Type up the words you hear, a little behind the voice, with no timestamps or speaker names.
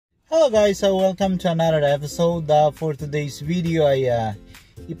Hello guys, welcome to another episode. For today's video ay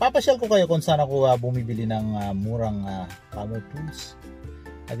ipapasyal ko kayo kung saan ako bumibili ng murang power tools.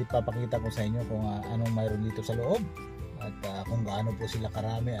 At ipapakita ko sa inyo kung anong mayroon dito sa loob at kung gaano po sila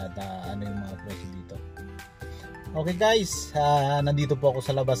karami at ano yung mga presyo dito. Okay guys, nandito po ako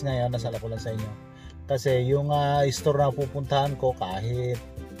sa labas ngayon, nasala ko lang sa inyo. Kasi yung store na pupuntahan ko, kahit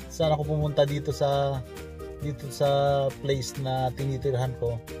saan ako pumunta dito sa place na tinitirhan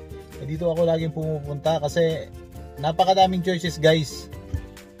ko, dito ako laging pumupunta kasi napakadaming choices guys.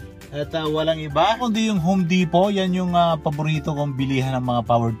 At walang iba kundi yung Home Depot. Yan yung paborito kong bilihan ng mga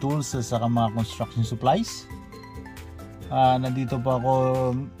power tools at saka mga construction supplies. Nandito pa ako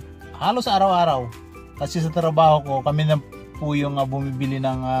halos araw-araw kasi sa trabaho ko kami na po yung bumibili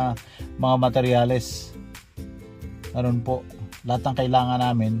ng mga materyales. Meron po lahat ng kailangan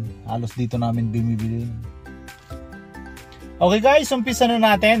namin, halos dito namin bumibili. Okay guys, umpisa na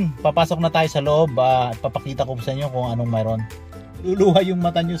natin. Papasok na tayo sa loob at papakita ko sa inyo kung anong mayroon. Luluha yung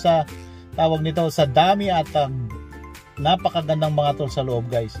mata nyo sa tawag nito, sa dami at napakagandang mga tools sa loob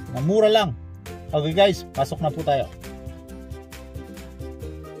guys. Na mura lang. Okay guys, pasok na po tayo.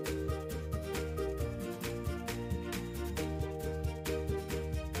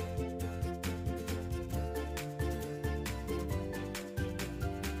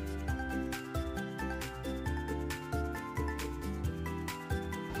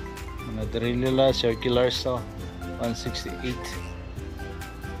 Drill nila, circular saw, 168.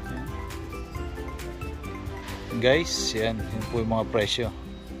 Guys, yan po yung mga presyo.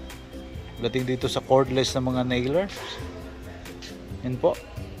 Dating dito sa cordless na mga nailers. Yan po.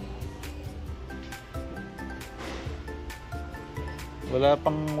 Wala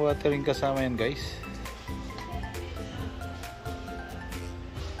pang watering kasama yan guys.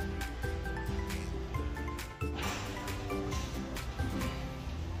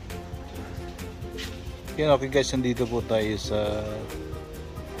 Yan, okay guys, nandito po tayo sa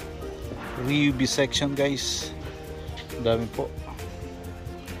Renovation section guys. Ang dami po.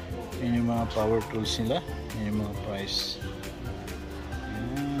 Yan yung mga power tools nila. Yan yung mga price.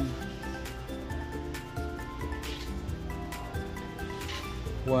 Yan.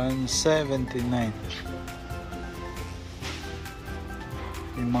 $179.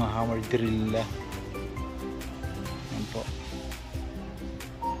 Yung mga hammer drill nila. Yan po.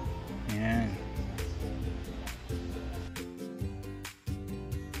 Yan.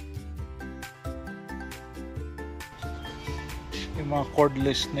 Yung mga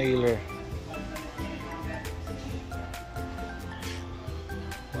cordless nailer,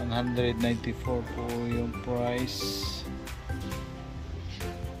 194 po yung price.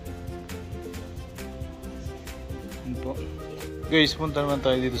 Yun po guys, punta naman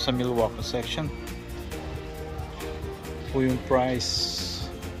tayo dito sa Milwaukee section. Po yung price.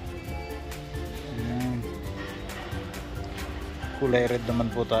 Ayan. Kulay red naman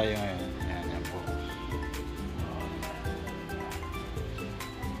po tayo ngayon.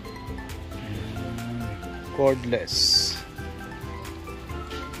 Cordless,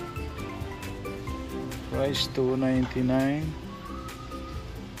 price $299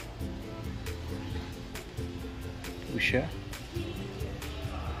 po siya.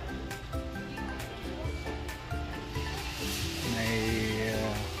 May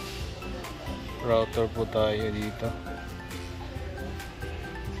router po tayo dito,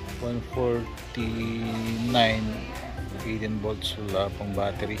 149, 18 volts, wala pang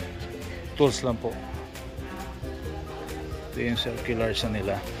battery, tools lang po. Ito yung circular sa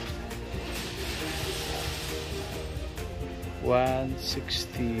nila,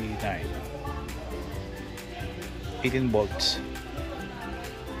 169, 18 volts.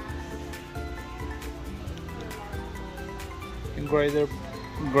 Yung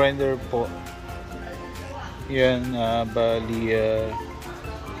grinder po yan, bali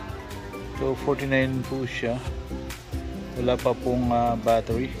 249 po siya. Wala pa pong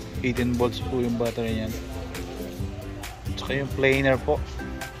battery, 18 volts po yung battery niyan. Saka yung planer po,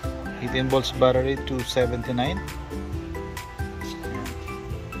 18 volts battery, $279.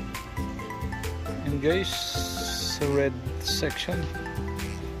 And guys, sa red section,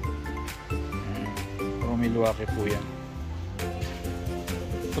 Milwaukee po yan.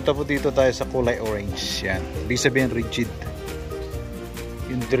 Punta po dito tayo sa kulay orange. Yan, ibig sabihin rigid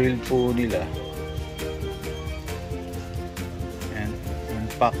yung drill po nila. Yan, yung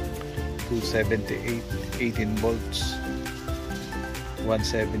pack, 278, 18 volts,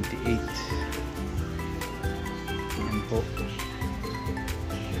 178. Yan po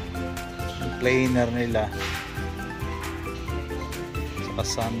yung planer nila. Saka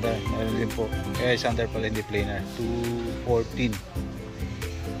sander, meron din po. Sander pala, hindi planer, 214.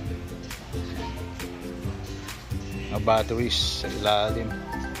 Mga batteries sa ilalim.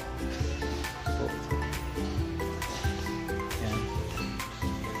 So, yan.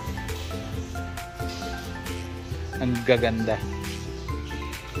 Ang gaganda.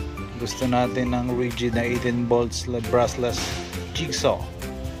 Gusto natin ng rigid na 18 volts brushless jigsaw.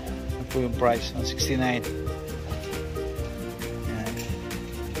 Ano po yung price? 69. Yan.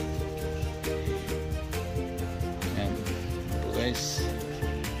 Yan. Ito guys.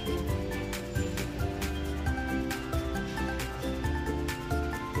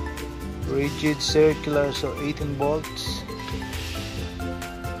 Rigid circular, so 18 volts.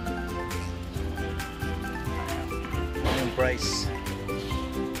 Yung price.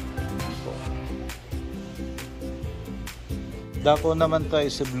 Dako naman tayo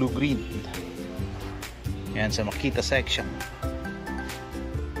sa blue green. Yan sa Makita section.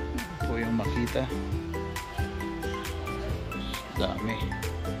 Po yung Makita. Dami.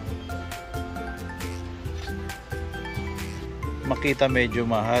 Makita medyo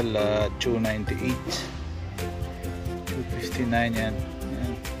mahal, 298. 259 yan.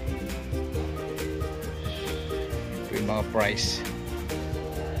 Yan. Ito yung mga price.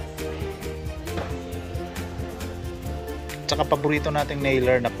 Tsaka paborito nating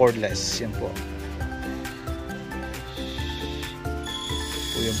nailer na cordless. Yan po.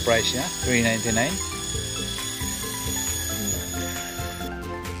 Ito yung price niya, $399.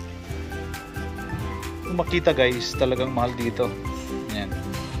 Kung makita guys, talagang mahal dito. Yan.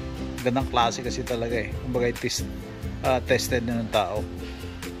 Gandang klase kasi talaga eh. Kumbaga tested na ng tao.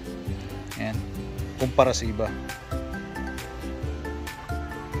 Yan. Kumpara sa iba.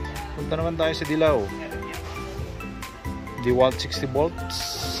 Punta naman tayo sa dilaw. DeWalt 60 volts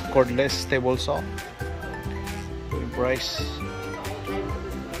cordless table saw. Yung price.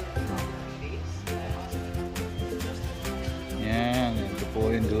 Yan, ito po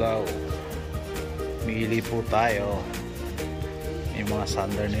yung dilaw. Mili po tayo. May mga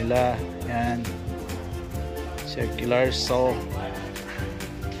sander nila. Yan. Circular saw.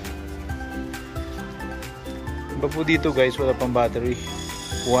 Iba po dito guys, wala pang battery.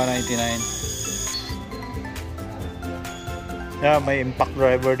 $199. Yeah, may impact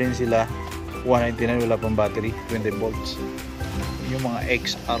driver din sila. $199, wala pang battery, 20 volts. Yung mga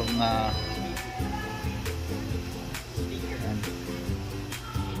XR na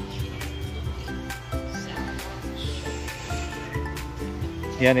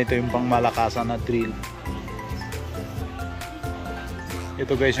yan, ito yung pang malakasan na drill.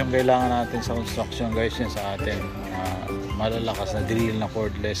 Ito guys yung kailangan natin sa construction guys, yan sa atin. Malalakas na drill na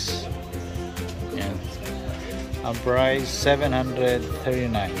cordless. Yan. Ang price $739.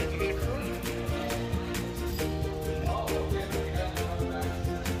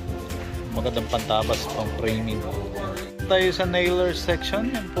 Magandang pantabas pang framing. Tayo sa nailer section.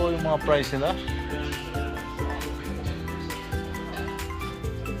 Yan po yung mga price nila.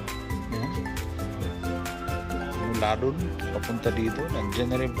 Mula dun papunta dito, nandiyan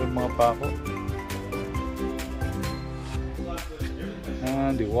na rin po yung mga pako.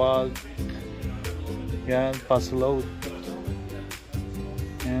 DeWalt. Yan, pass load.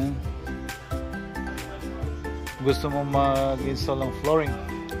 Yan. Gusto mo mag-install ng flooring.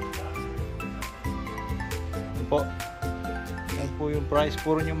 Yan po. Yan po yung price.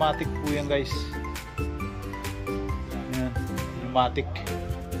 Puro pneumatic po yan guys. Yan. Pneumatic.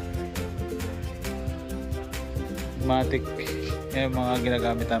 Pneumatic. Yan yung mga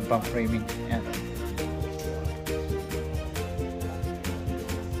ginagamit ang pang framing. Yan.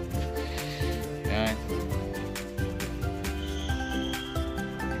 Yan.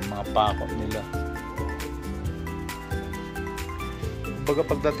 Pakot nila. Kumbaga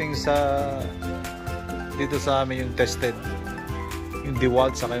pagdating sa dito sa amin yung tested, yung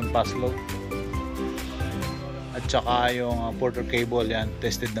DeWalt saka yung Paslow at saka yung Porter cable, yan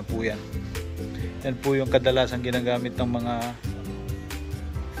tested na po yan. Yan po yung kadalasan ginagamit ng mga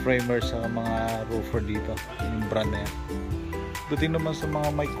framers sa mga roofer dito, yung brand na yan. Dating naman sa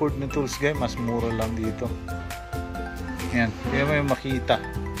mga may cord na tools guys, mas mura lang dito. Yan, kaya may makita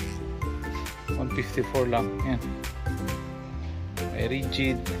 $154 lang. Yan. May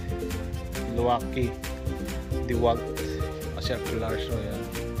rigid, Milwaukee, DeWalt, circular. So yan.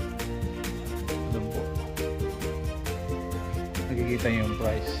 Doon po. Nakikita nyo yung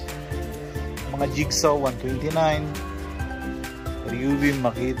price. Mga jigsaw, $129. UV,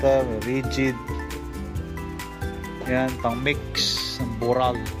 makita, rigid. Yan, pang mix, ng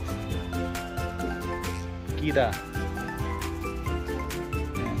boral. Kita.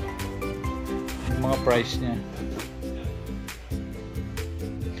 Mga price niya.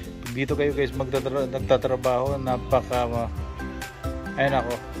 Pag dito kayo guys nagtatrabaho, napaka ayun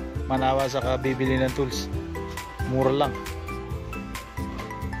ako, manawa sa kabibili ng tools. Mura lang.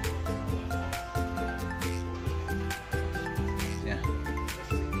 Yan.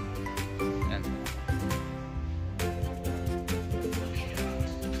 Yan.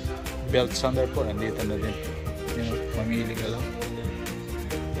 Belt sander po, nandito na din. Yan, mamili ka lang.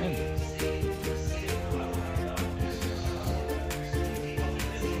 Yan.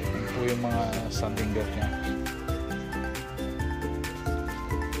 Yan po yung mga sanding belt niya.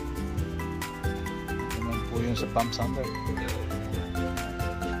 Yan po yung sa pump sander.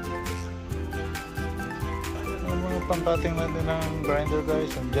 Yung mga pangkating na din ng grinder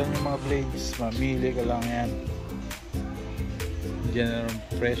guys. Nandiyan yung mga blades. Mamili ka lang yan. Diyan na ang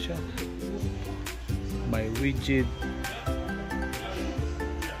presyo. May rigid,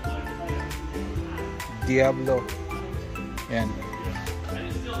 Diablo. Yan.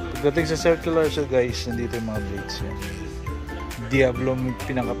 Pagdating sa circular siya guys, nandito yung mga blades yan. Diablo yung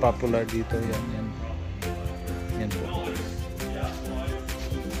pinaka-popular dito. Yan, yan. Yan po.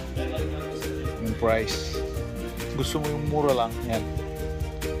 Yung price. Gusto mo yung mura lang. Yan.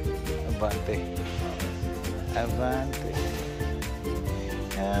 Avante. Avante.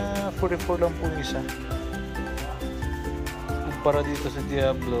 44 lang po isa. Kumpara dito sa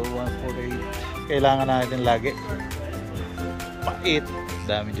Diablo 148. Kailangan natin lagi pait.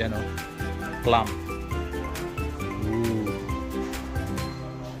 Dami dyan oh. Clamp.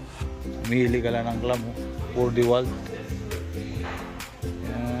 Mili ka lang ng clamp oh. For DeWalt.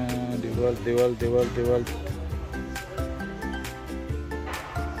 DeWalt.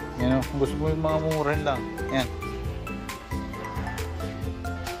 Yan oh. Gusto mo yung mga mumuran lang. Yan.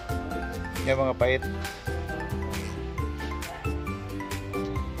 Yan mga pait.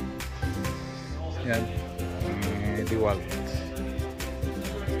 Yan. DeWalt.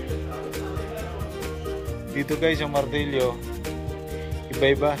 Dito guys yung martilyo.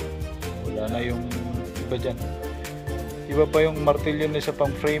 Iba-iba. Wala na yung iba dyan. Iba pa yung martilyo na sa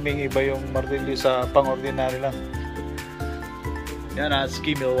pang framing. Iba yung martilyo sa pang ordinary lang. Yan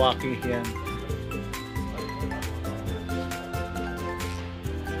Husky Milwaukee. Yan.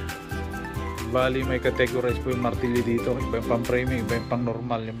 Bali may categorize po yung martilyo dito. Iba yung pang framing, iba yung pang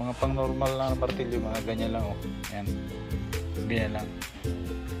normal. Yung mga pang normal na martilyo, mga ganyan lang oh. Yan. Ganyan lang.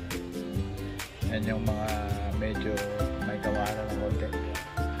 Yan yung mga medyo may kawalan ng konti.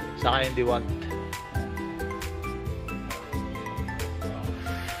 Saka yung DeWalt.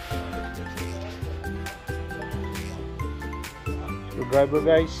 Screwdriver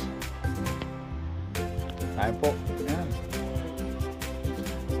guys. Tayo po. Yan.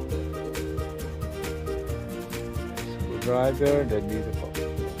 Driver, then dito po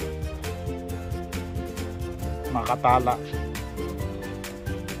makatala.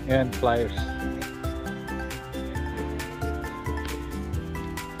 Yan, pliers.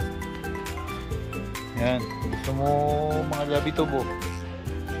 Yan, gusto mo mga labi tubo,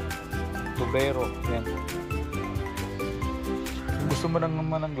 tubero. Yan, kung gusto mo nang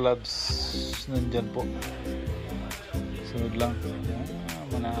naman ng gloves, nandyan po. Sunod lang.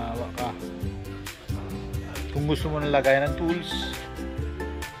 Manawa ka. Kung gusto mo nang lagayan ng tools,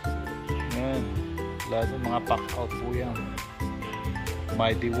 yan, lahat ng mga pack out po yan.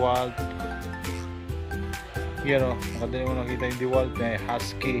 May DeWalt. Yan o, makadali mo nakita yung DeWalt. May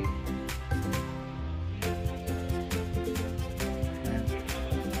Husky. Yan.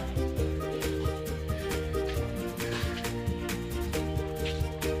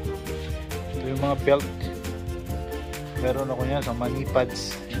 Ito yung mga belt. Meron ako yan sa money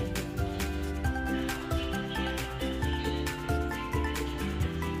pads.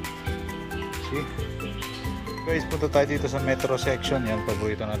 Guys, punta tayo dito sa metro section. Yan,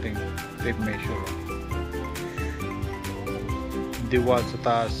 paborito nating tape measure. DeWalt sa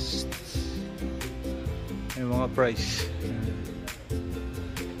taas. May mga price.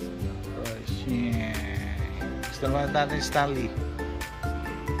 Price. Yeah. Gusto naman natin Stanley.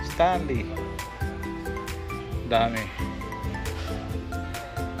 Dami.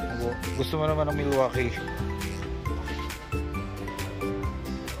 Gusto mo naman ng Milwaukee.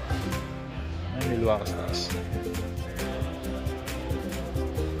 Milwaukee taas.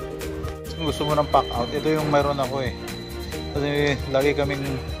 Gusto mo ng pack out, ito yung mayroon ako eh. Kasi lagi kaming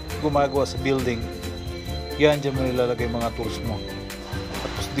gumagawa sa building. Yan, dyan mo nilalagay mga tools mo.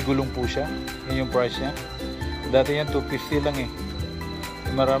 Tapos digulong po siya. Yan yung price niya. Dati yan 250 lang eh.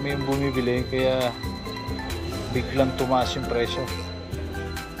 Marami yung bumibili kaya biglang tumaas yung presyo.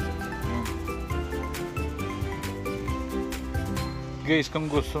 Guys, kung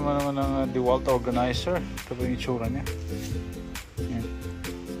gusto mo naman ng DeWalt organizer, ito po yung itsura niya. Yan.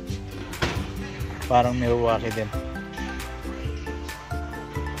 Parang Milwaukee din.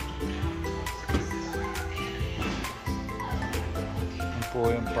 po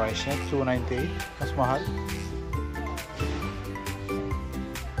yung price niya, 298. Mas mahal.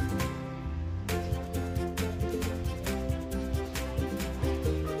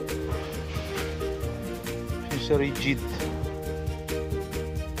 Yung sa rigid,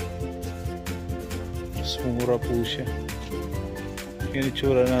 mas mura po siya. Yung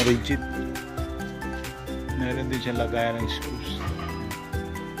itsura ng rigid, meron din siyang lagayan ng screws.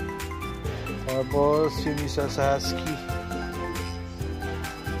 Tapos yung isa sa husky,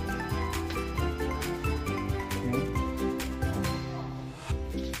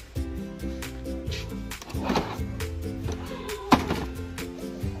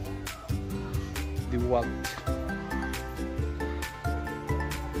 DeWalt.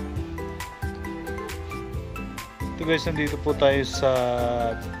 Ito guys, nandito po tayo sa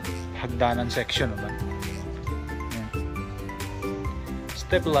hagdanan section naman.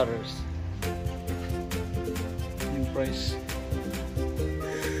 Step ladders. Yung price.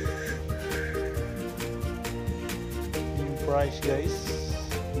 Yung price guys.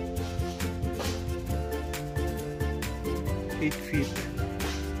 8 feet.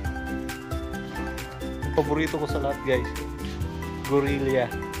 Paborito ko sa lahat guys, Gorilla.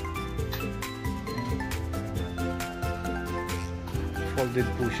 Folded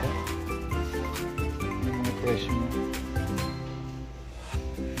po siya. Yung mga presyo niya.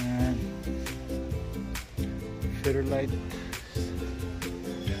 Ayan. Fairlight.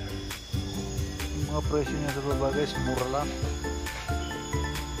 Yung mga presyo niya sa baba guys, mura lang.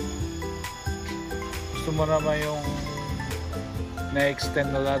 Gusto mo naman yung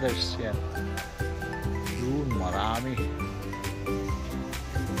na-extend na ladders. Yan. Yun, marami.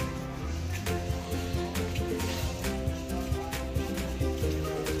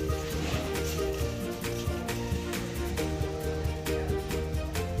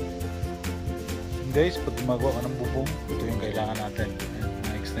 Guys, pag gumagawa ka ng bubong, ito yung kailangan natin.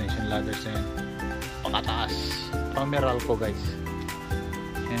 Mga extension ladders na yan. Pakataas. Pang Meralco guys.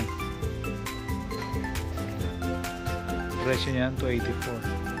 Yan. Presyo niyan, 284.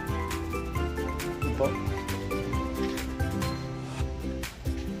 Ano po?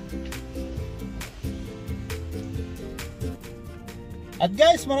 At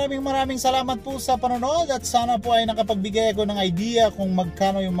guys, maraming salamat po sa panonood at sana po ay nakapagbigay ako ng idea kung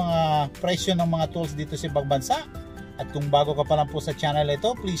magkano yung mga presyo ng mga tools dito sa ibang bansa. At kung bago ka pa lang po sa channel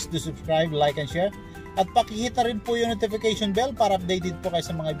ito, please do subscribe, like and share. At pakihita rin po yung notification bell para updated po kayo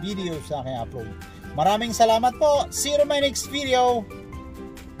sa mga videos sa aking upload. Maraming salamat po. See you in my next video.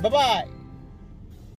 Bye-bye!